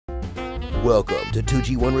Welcome to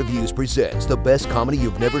 2G1 Reviews presents the best comedy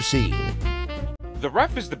you've never seen. The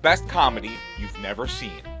Ref is the best comedy you've never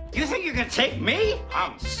seen. You think you can take me?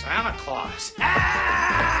 I'm Santa Claus.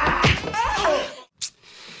 Ah!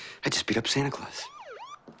 I just beat up Santa Claus.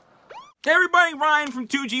 Hey everybody, Ryan from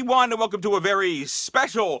 2G1, and welcome to a very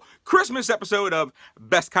special Christmas episode of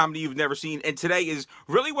Best Comedy You've Never Seen. And today is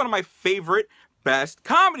really one of my favorite best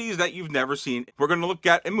comedies that you've never seen. We're going to look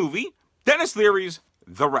at a movie, Denis Leary's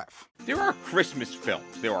The Ref. There are Christmas films.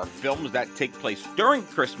 There are films that take place during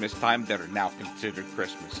Christmas time that are now considered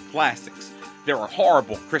Christmas classics. There are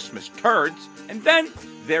horrible Christmas turds, and then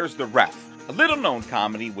there's The Ref, a little-known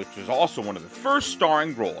comedy which was also one of the first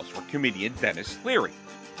starring roles for comedian Denis Leary.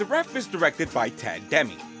 The Ref is directed by Tad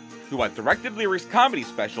Demme, who had directed Leary's comedy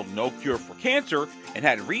special No Cure for Cancer and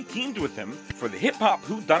had re-teamed with him for the hip-hop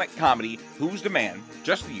whodunit comedy Who's the Man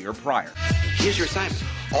just the year prior. Here's your assignment.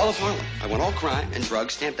 All of Harlem. I want all crime and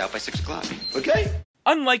drugs stamped out by 6 o'clock. Okay?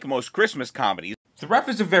 Unlike most Christmas comedies, The Ref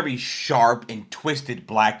is a very sharp and twisted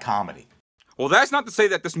black comedy. Well, that's not to say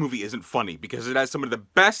that this movie isn't funny, because it has some of the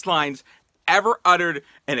best lines ever uttered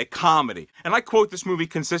in a comedy. And I quote this movie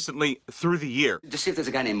consistently through the year. Just see if there's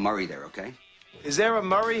a guy named Murray there, okay? Is there a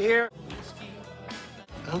Murray here?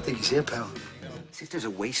 I don't think he's here, pal. See if there's a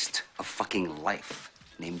waste of fucking life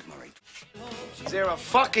named Murray. Is there a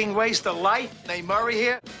fucking waste of life named Murray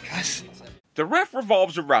here? Yes. The Ref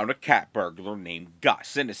revolves around a cat burglar named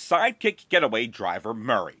Gus and his sidekick getaway driver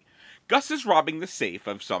Murray. Gus is robbing the safe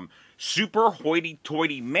of some super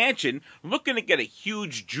hoity-toity mansion looking to get a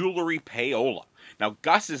huge jewelry payola. Now,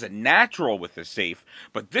 Gus is a natural with the safe,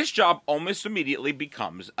 but this job almost immediately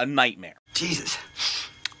becomes a nightmare. Jesus.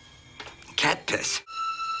 Cat piss.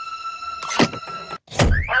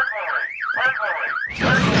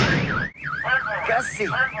 Gussie.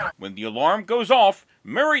 When the alarm goes off,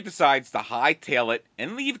 Murray decides to hightail it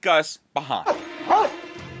and leave Gus behind. What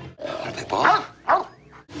are they, ball?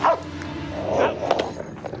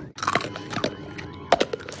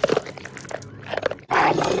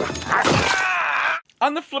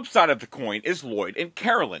 On the flip side of the coin is Lloyd and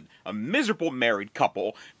Carolyn, a miserable married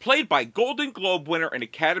couple, played by Golden Globe winner and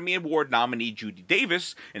Academy Award nominee Judy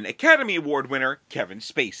Davis and Academy Award winner Kevin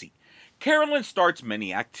Spacey. Carolyn starts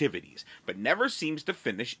many activities, but never seems to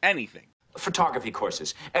finish anything. Photography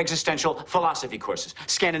courses, existential philosophy courses,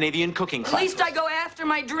 Scandinavian cooking At classes. least I go after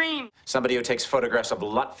my dream. Somebody who takes photographs of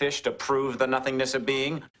lutfish to prove the nothingness of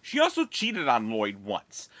being. She also cheated on Lloyd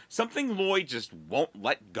once, something Lloyd just won't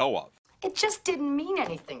let go of. It just didn't mean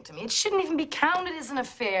anything to me. It shouldn't even be counted as an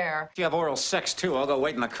affair. If you have oral sex too, I'll go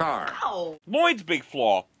wait in the car. Ow. Lloyd's big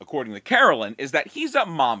flaw, according to Carolyn, is that he's a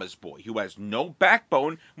mama's boy who has no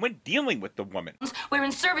backbone when dealing with the woman. We're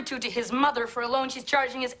in servitude to his mother for a loan she's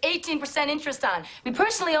charging us 18% interest on. We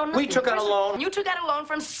personally own nothing. We took out a loan. You took out a loan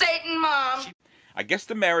from Satan, Mom. I guess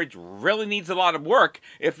the marriage really needs a lot of work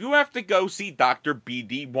if you have to go see Dr.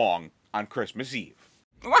 B.D. Wong on Christmas Eve.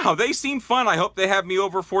 Wow, they seem fun. I hope they have me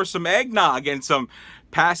over for some eggnog and some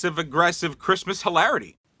passive-aggressive Christmas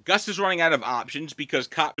hilarity. Gus is running out of options because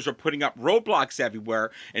cops are putting up roadblocks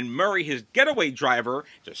everywhere, and Murray, his getaway driver,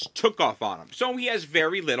 just took off on him, so he has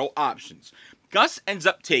very little options. Gus ends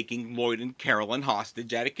up taking Lloyd and Carolyn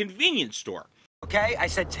hostage at a convenience store. Okay, I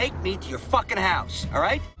said take me to your fucking house, all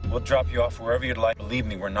right? We'll drop you off wherever you'd like. Believe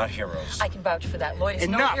me, we're not heroes. I can vouch for that. Lloyd is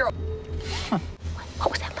no Enough. hero.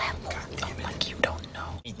 What was that laugh? You don't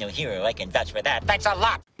know. He's no hero, I can vouch for that. That's a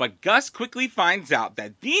lot! But Gus quickly finds out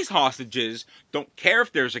that these hostages don't care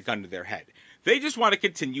if there's a gun to their head. They just want to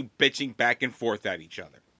continue bitching back and forth at each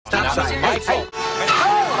other. Stop sign. My fault.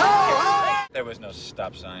 There was no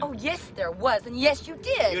stop sign. Oh, yes, there was. And yes, you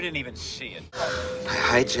did. You didn't even see it.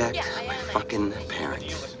 I hijacked my fucking You parents.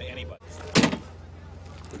 listen to anybody.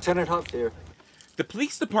 Lieutenant Huff here. The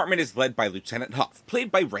police department is led by Lieutenant Huff,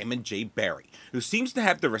 played by Raymond J. Barry, who seems to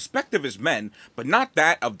have the respect of his men, but not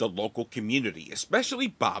that of the local community, especially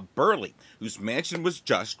Bob Burley, whose mansion was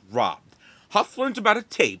just robbed. Huff learns about a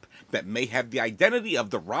tape that may have the identity of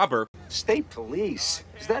the robber. State police.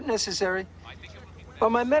 Is that necessary? Well,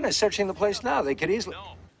 my men are searching the place now. They could easily...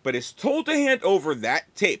 But is told to hand over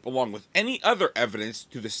that tape along with any other evidence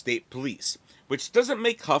to the state police, which doesn't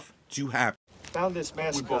make Huff too happy. Found this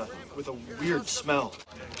mask with a weird smell.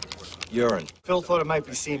 Urine. Phil thought it might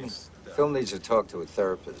be semen. Phil needs to talk to a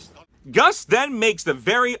therapist. Gus then makes the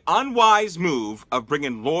very unwise move of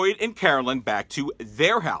bringing Lloyd and Carolyn back to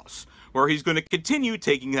their house, where he's going to continue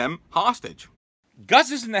taking them hostage.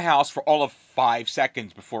 Gus is in the house for all of 5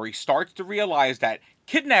 seconds before he starts to realize that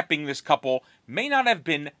kidnapping this couple may not have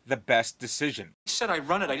been the best decision. I said I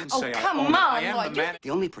run it, I didn't Oh, say I come own it. on, I am Lloyd, the man. The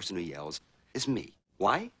only person who yells is me.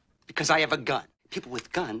 Why? Because I have a gun. People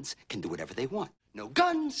with guns can do whatever they want. No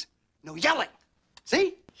guns, no yelling.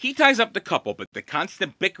 See? He ties up the couple, but the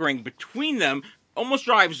constant bickering between them almost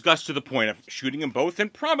drives Gus to the point of shooting them both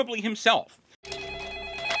and probably himself.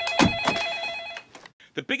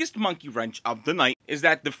 The biggest monkey wrench of the night is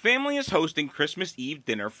that the family is hosting Christmas Eve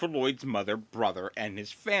dinner for Lloyd's mother, brother, and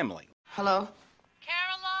his family. Hello?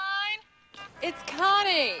 Caroline? It's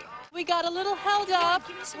Connie. We got a little held up.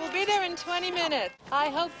 We'll be there in 20 minutes. I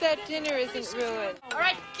hope that dinner isn't ruined. All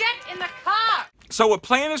right, get in the car! So a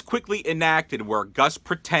plan is quickly enacted where Gus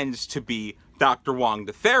pretends to be Dr. Wong,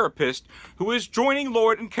 the therapist, who is joining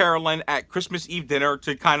Lloyd and Carolyn at Christmas Eve dinner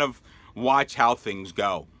to kind of watch how things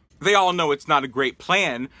go. They all know it's not a great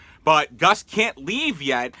plan, but Gus can't leave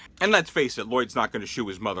yet, and let's face it, Lloyd's not going to shoo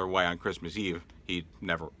his mother away on Christmas Eve. He'd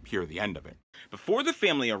never hear the end of it. Before the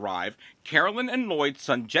family arrive, Carolyn and Lloyd's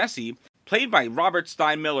son Jesse, played by Robert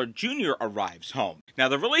Steinmiller Jr., arrives home. Now,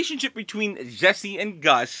 the relationship between Jesse and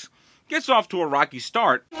Gus gets off to a rocky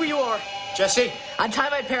start. Where you are? Jesse? Untie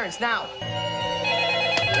my parents now.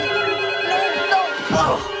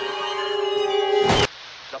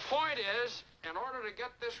 The point is, in order to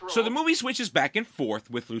get this rope... So the movie switches back and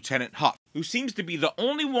forth with Lieutenant Huff, who seems to be the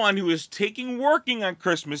only one who is taking working on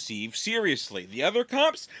Christmas Eve seriously. The other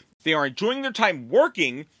cops, they are enjoying their time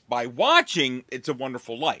working by watching It's a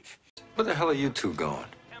Wonderful Life. Where the hell are you two going?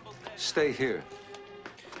 Stay here.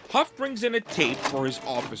 Huff brings in a tape for his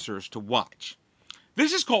officers to watch.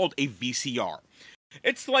 This is called a VCR.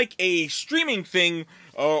 It's like a streaming thing,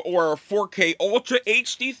 or a 4K Ultra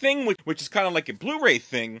HD thing, which is kind of like a Blu-ray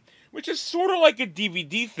thing, which is sort of like a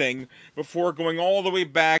DVD thing, before going all the way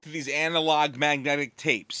back to these analog magnetic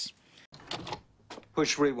tapes.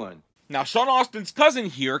 Push rewind. Now, Sean Austin's cousin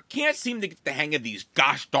here can't seem to get the hang of these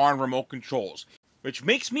gosh darn remote controls, which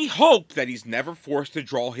makes me hope that he's never forced to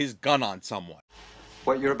draw his gun on someone.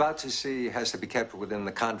 What you're about to see has to be kept within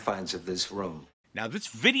the confines of this room. Now, this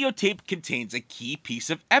videotape contains a key piece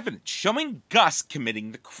of evidence showing Gus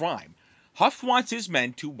committing the crime. Huff wants his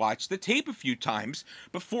men to watch the tape a few times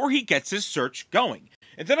before he gets his search going.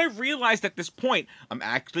 And then I realized at this point, I'm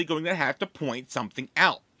actually going to have to point something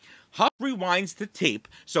out. Huff rewinds the tape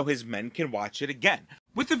so his men can watch it again.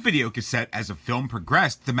 With the video cassette, as the film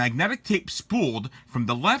progressed, the magnetic tape spooled from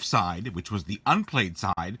the left side, which was the unplayed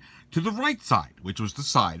side, to the right side, which was the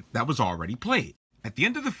side that was already played. At the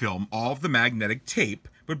end of the film, all of the magnetic tape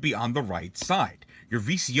would be on the right side. Your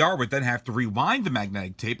VCR would then have to rewind the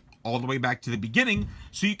magnetic tape all the way back to the beginning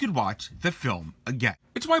so you could watch the film again.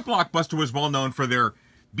 It's why Blockbuster was well known for their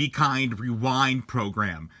Be Kind Rewind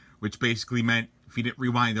program, which basically meant if you didn't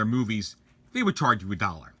rewind their movies, they would charge you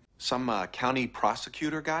 $1. Some county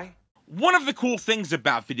prosecutor guy? One of the cool things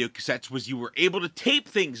about videocassettes was you were able to tape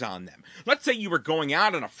things on them. Let's say you were going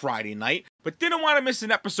out on a Friday night, but didn't want to miss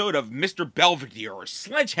an episode of Mr. Belvedere or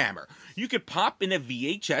Sledgehammer. You could pop in a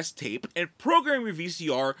VHS tape and program your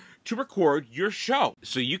VCR to record your show,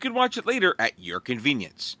 so you could watch it later at your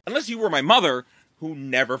convenience. Unless you were my mother, who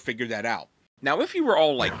never figured that out. Now, if you were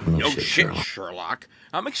all like, no shit, Sherlock,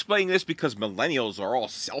 I'm explaining this because millennials are all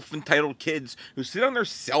self-entitled kids who sit on their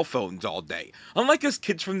cell phones all day, unlike us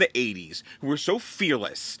kids from the 80s, who were so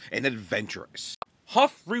fearless and adventurous.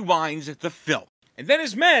 Huff rewinds the film, and then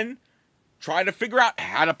his men try to figure out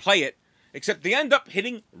how to play it, except they end up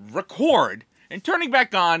hitting record and turning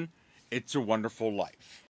back on It's a Wonderful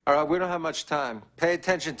Life. All right, we don't have much time. Pay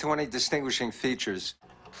attention to any distinguishing features.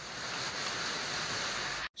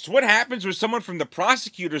 So what happens when someone from the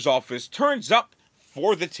prosecutor's office turns up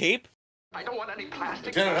for the tape? I don't want any plastic.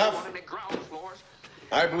 Lieutenant I don't Huff. want any ground floors.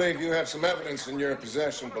 I believe you have some evidence in your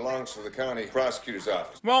possession belongs to the county prosecutor's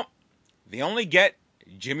office. Well, they only get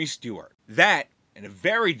Jimmy Stewart. That and a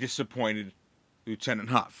very disappointed Lieutenant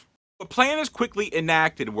Huff. A plan is quickly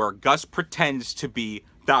enacted where Gus pretends to be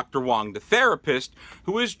Dr. Wong, the therapist,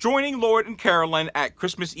 who is joining Lloyd and Carolyn at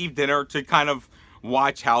Christmas Eve dinner to kind of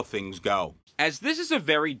watch how things go. As this is a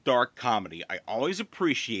very dark comedy, I always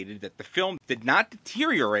appreciated that the film did not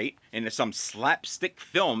deteriorate into some slapstick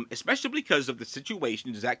film, especially because of the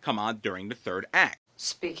situations that come on during the third act.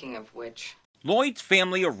 Speaking of which... Lloyd's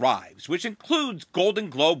family arrives, which includes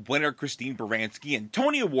Golden Globe winner Christine Baranski and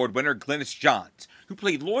Tony Award winner Glynis Johns, who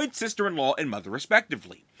played Lloyd's sister-in-law and mother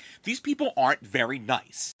respectively. These people aren't very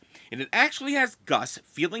nice, and it actually has Gus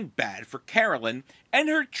feeling bad for Carolyn and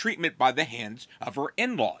her treatment by the hands of her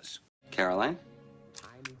in-laws. Caroline?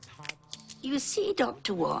 You see,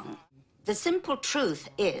 Dr. Wong, the simple truth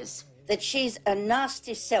is that she's a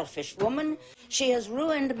nasty, selfish woman. She has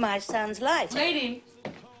ruined my son's life. Lady,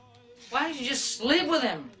 why don't you just sleep with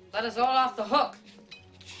him? Let us all off the hook.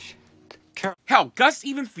 Hell, Gus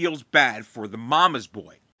even feels bad for the mama's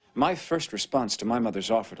boy. My first response to my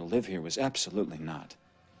mother's offer to live here was absolutely not.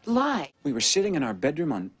 Lie. We were sitting in our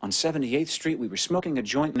bedroom on 78th Street. We were smoking a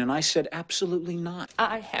joint, and I said absolutely not.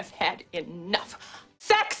 I have had enough.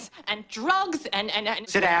 Sex and drugs and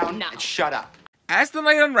Sit down enough. and shut up. As the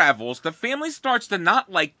night unravels, the family starts to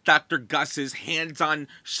not like Dr. Gus's hands-on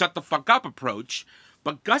shut the fuck up approach,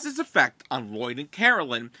 but Gus's effect on Lloyd and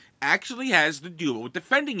Carolyn actually has the duo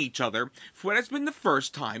defending each other for what has been the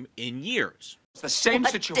first time in years. It's the same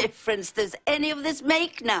What situation. difference does any of this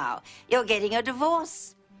make now? You're getting a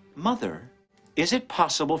divorce. Mother, is it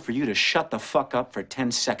possible for you to shut the fuck up for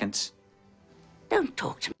 10 seconds? Don't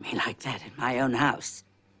talk to me like that in my own house.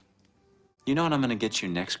 You know what I'm gonna get you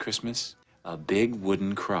next Christmas? A big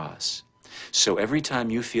wooden cross. So every time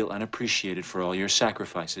you feel unappreciated for all your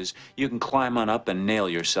sacrifices, you can climb on up and nail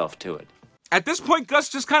yourself to it. At this point, Gus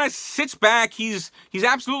just kind of sits back. He's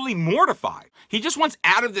absolutely mortified. He just wants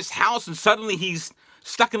out of this house, and suddenly he's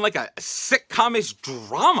stuck in like a sitcomish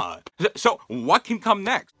drama. So what can come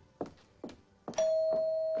next?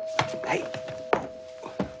 Hey.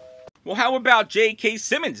 Well, how about J.K.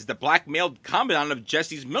 Simmons, the blackmailed commandant of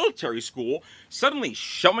Jesse's military school, suddenly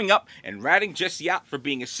showing up and ratting Jesse out for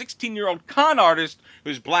being a 16-year-old con artist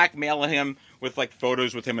who's blackmailing him with, like,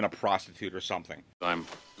 photos with him and a prostitute or something. I'm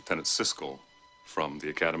Lieutenant Siskel from the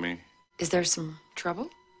Academy. Is there some trouble?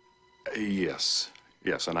 Yes,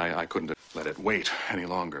 and I couldn't let it wait any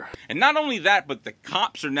longer. And not only that, but the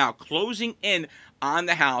cops are now closing in on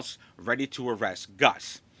the house, ready to arrest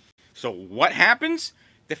Gus. So what happens?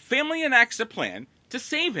 The family enacts a plan to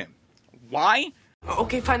save him. Why?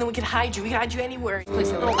 Okay, fine, then we can hide you. We can hide you anywhere. Oh,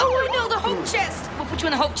 I know, the hope chest. We'll put you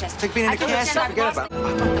in the hope chest. Take me in the castle. Forget about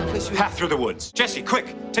it. Path through the woods. Jesse,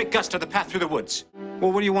 quick! Take Gus to the path through the woods.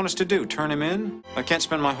 Well, what do you want us to do? Turn him in? I can't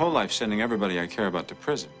spend my whole life sending everybody I care about to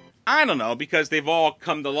prison. I don't know, because they've all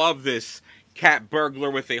come to love this cat burglar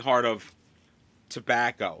with a heart of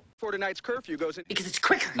tobacco. For tonight's curfew goes in... Because it's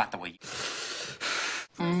quicker. Not the way you...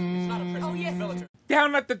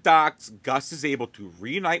 Down at the docks, Gus is able to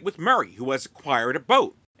reunite with Murray, who has acquired a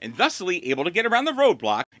boat, and thusly able to get around the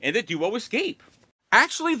roadblock and the duo escape.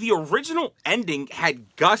 Actually, the original ending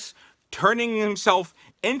had Gus turning himself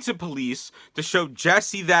into police to show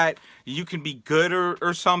Jesse that you can be good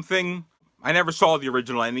or something. I never saw the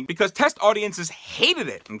original ending because test audiences hated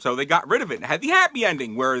it, and so they got rid of it and had the happy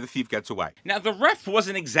ending where the thief gets away. Now, The Ref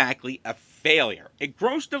wasn't exactly a failure. It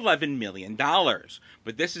grossed $11 million,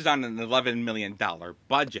 but this is on an $11 million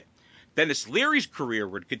budget. Dennis Leary's career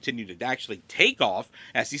would continue to actually take off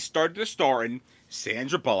as he started to star in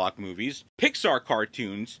Sandra Bullock movies, Pixar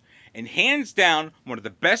cartoons, and hands down one of the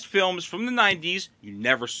best films from the 90s you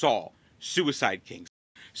never saw, Suicide Kings.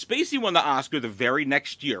 Spacey won the Oscar the very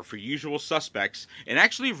next year for Usual Suspects and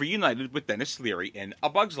actually reunited with Dennis Leary in A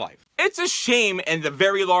Bug's Life. It's a shame in the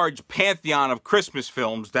very large pantheon of Christmas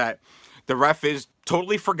films that The Ref is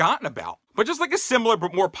totally forgotten about. But just like a similar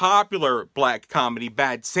but more popular black comedy,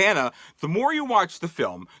 Bad Santa, the more you watch the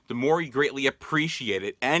film, the more you greatly appreciate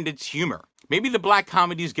it and its humor. Maybe the black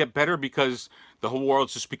comedies get better because the whole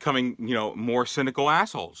world's just becoming, more cynical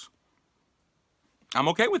assholes. I'm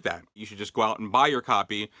okay with that. You should just go out and buy your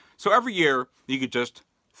copy. So every year, you could just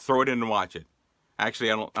throw it in and watch it.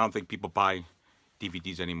 Actually, I don't think people buy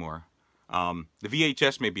DVDs anymore. The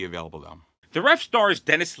VHS may be available, though. The Ref stars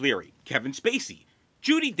Dennis Leary, Kevin Spacey,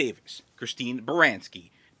 Judy Davis, Christine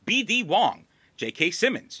Baranski, B.D. Wong, J.K.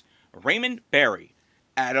 Simmons, Raymond Barry,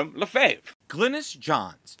 Adam Lefebvre, Glynis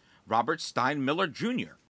Johns, Robert Steinmiller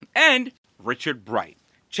Jr., and Richard Bright.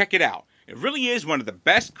 Check it out. It really is one of the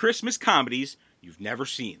best Christmas comedies you've never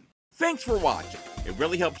seen. Thanks for watching. It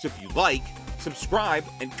really helps if you like, subscribe,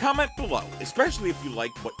 and comment below, especially if you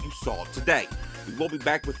like what you saw today. We will be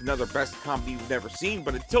back with another best comedy you've never seen,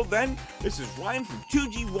 but until then, this is Ryan from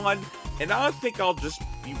 2G1, and I think I'll just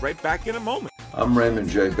be right back in a moment. I'm Raymond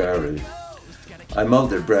J. Barry. I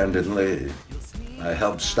molded Brandon Lee. I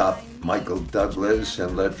helped stop Michael Douglas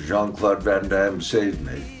and let Jean-Claude Van Damme save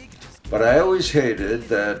me. But I always hated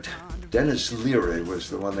that Dennis Leary was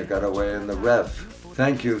the one that got away in The Ref.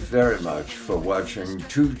 Thank you very much for watching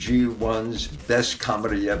 2G1's Best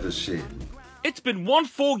Comedy Ever Seen. It's been one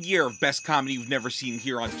full year of Best Comedy You've Never Seen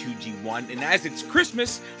here on 2G1, and as it's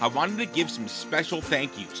Christmas, I wanted to give some special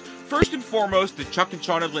thank yous. First and foremost, to Chuck and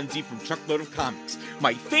Shauna Lindsay from Chuckload of Comics,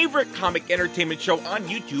 my favorite comic entertainment show on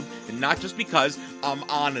YouTube, and not just because I'm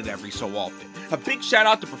on it every so often. A big shout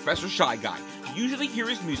out to Professor Shyguy. You usually hear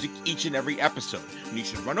his music each and every episode, and you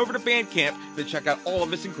should run over to Bandcamp to check out all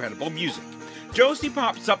of his incredible music. Jocy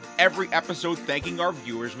pops up every episode thanking our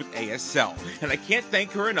viewers with ASL, and I can't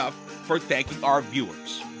thank her enough for thanking our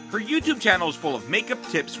viewers. Her YouTube channel is full of makeup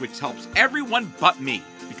tips which helps everyone but me.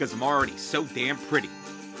 because I'm already so damn pretty.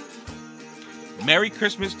 Merry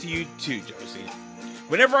Christmas to you too, Jocy.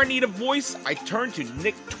 Whenever I need a voice, I turn to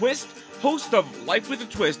Nick Twist, host of Life with a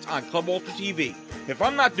Twist on Club Ultra TV. If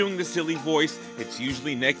I'm not doing the silly voice, it's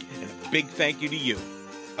usually Nick, and a big thank you to you.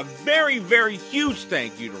 A very, very huge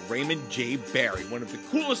thank you to Raymond J. Barry, one of the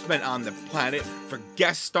coolest men on the planet, for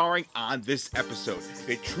guest starring on this episode.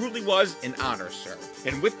 It truly was an honor, sir.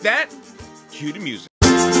 And with that, cue the music.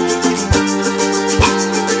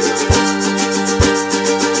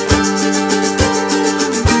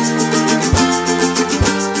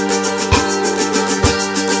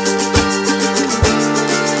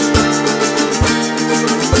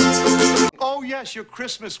 Yes, your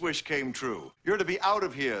Christmas wish came true. You're to be out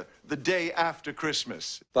of here the day after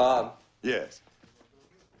Christmas. Bob. Yes.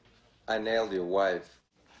 I nailed your wife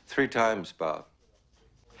 3 times, Bob.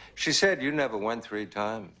 She said you never went 3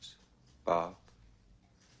 times, Bob.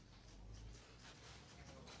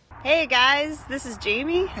 Hey guys, this is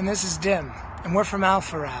Jamie. And this is Dim, and we're from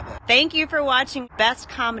Alpha Rabbit. Thank you for watching Best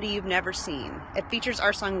Comedy You've Never Seen. It features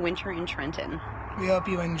our song Winter in Trenton. We hope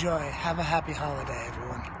you enjoy. Have a happy holiday, everyone.